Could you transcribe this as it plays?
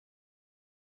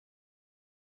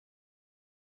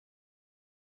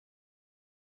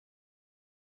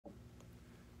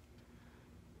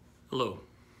Hello.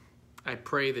 I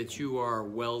pray that you are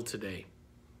well today.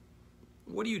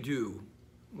 What do you do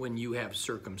when you have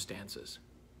circumstances?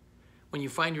 When you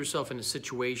find yourself in a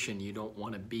situation you don't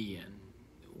want to be in?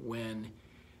 When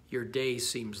your day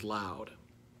seems loud?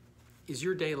 Is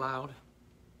your day loud?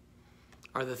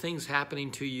 Are the things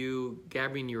happening to you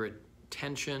grabbing your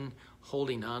attention,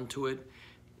 holding on to it?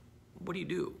 What do you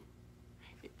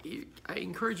do? I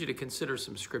encourage you to consider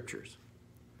some scriptures.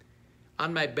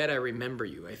 On my bed I remember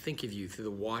you. I think of you through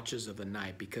the watches of the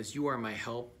night. Because you are my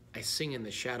help, I sing in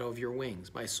the shadow of your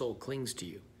wings. My soul clings to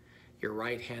you. Your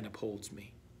right hand upholds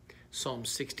me. Psalm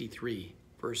 63,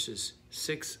 verses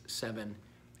 6, 7,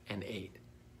 and 8.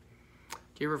 Do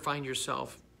you ever find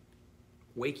yourself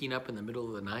waking up in the middle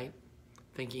of the night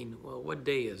thinking, well, what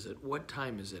day is it? What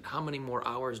time is it? How many more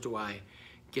hours do I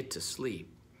get to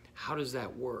sleep? How does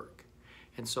that work?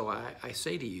 And so I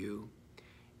say to you,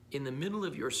 in the middle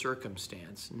of your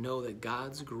circumstance, know that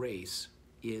God's grace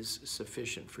is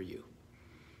sufficient for you,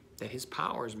 that his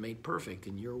power is made perfect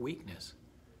in your weakness.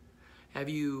 Have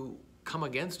you come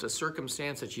against a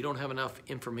circumstance that you don't have enough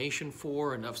information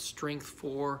for, enough strength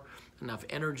for, enough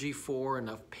energy for,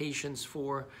 enough patience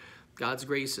for? God's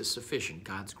grace is sufficient.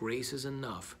 God's grace is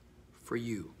enough for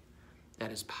you,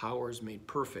 that his power is made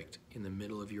perfect in the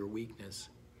middle of your weakness.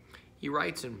 He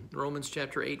writes in Romans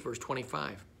chapter 8, verse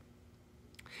 25,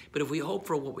 but if we hope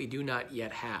for what we do not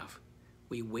yet have,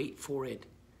 we wait for it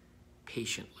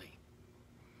patiently.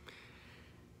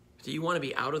 Do you want to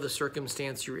be out of the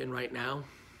circumstance you're in right now?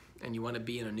 And you want to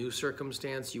be in a new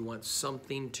circumstance? You want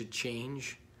something to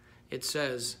change? It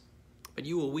says, but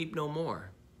you will weep no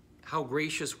more. How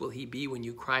gracious will he be when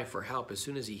you cry for help? As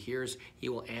soon as he hears, he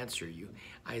will answer you.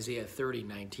 Isaiah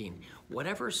 30:19.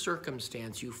 Whatever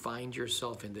circumstance you find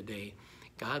yourself in today,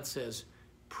 God says,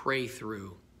 pray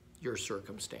through your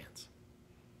circumstance.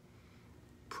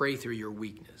 Pray through your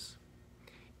weakness.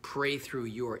 Pray through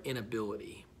your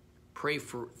inability. Pray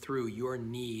through your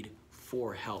need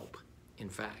for help, in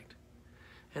fact.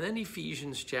 And then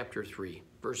Ephesians chapter 3,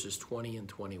 verses 20 and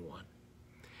 21.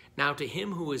 Now to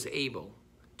him who is able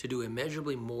to do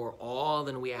immeasurably more all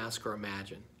than we ask or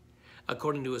imagine,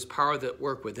 according to his power that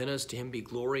work within us, to him be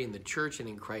glory in the church and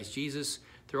in Christ Jesus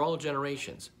through all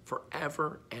generations,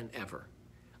 forever and ever.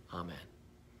 Amen.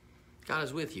 God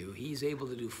is with you. He's able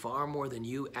to do far more than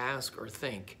you ask or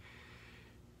think.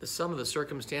 Some of the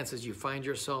circumstances you find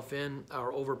yourself in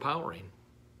are overpowering,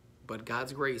 but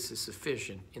God's grace is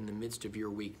sufficient in the midst of your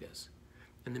weakness.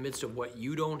 In the midst of what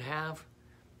you don't have,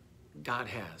 God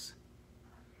has.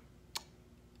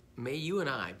 May you and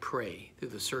I pray through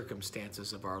the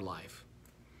circumstances of our life,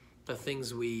 the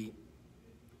things we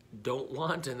don't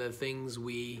want and the things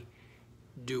we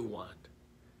do want.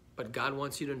 But God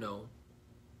wants you to know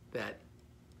that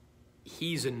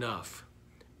he's enough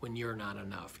when you're not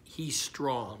enough. He's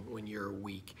strong when you're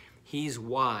weak. He's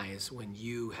wise when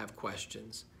you have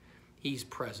questions. He's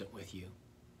present with you.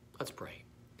 Let's pray.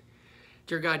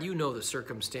 Dear God, you know the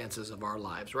circumstances of our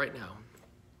lives right now.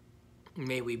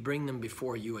 May we bring them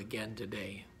before you again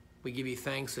today. We give you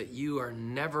thanks that you are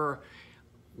never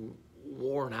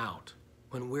worn out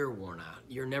when we're worn out.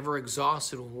 You're never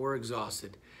exhausted when we're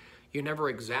exhausted. You're never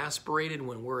exasperated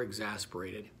when we're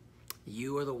exasperated.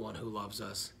 You are the one who loves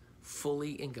us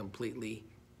fully and completely,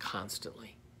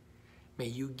 constantly. May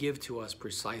you give to us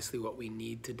precisely what we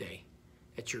need today,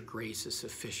 that your grace is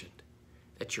sufficient,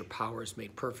 that your power is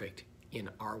made perfect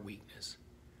in our weakness.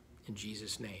 In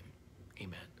Jesus' name,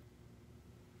 amen.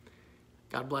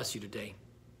 God bless you today.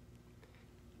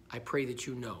 I pray that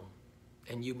you know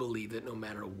and you believe that no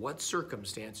matter what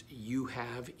circumstance you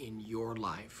have in your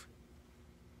life,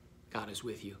 God is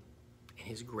with you and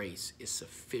his grace is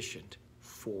sufficient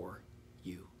for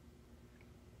you.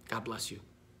 God bless you.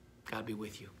 God be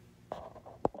with you.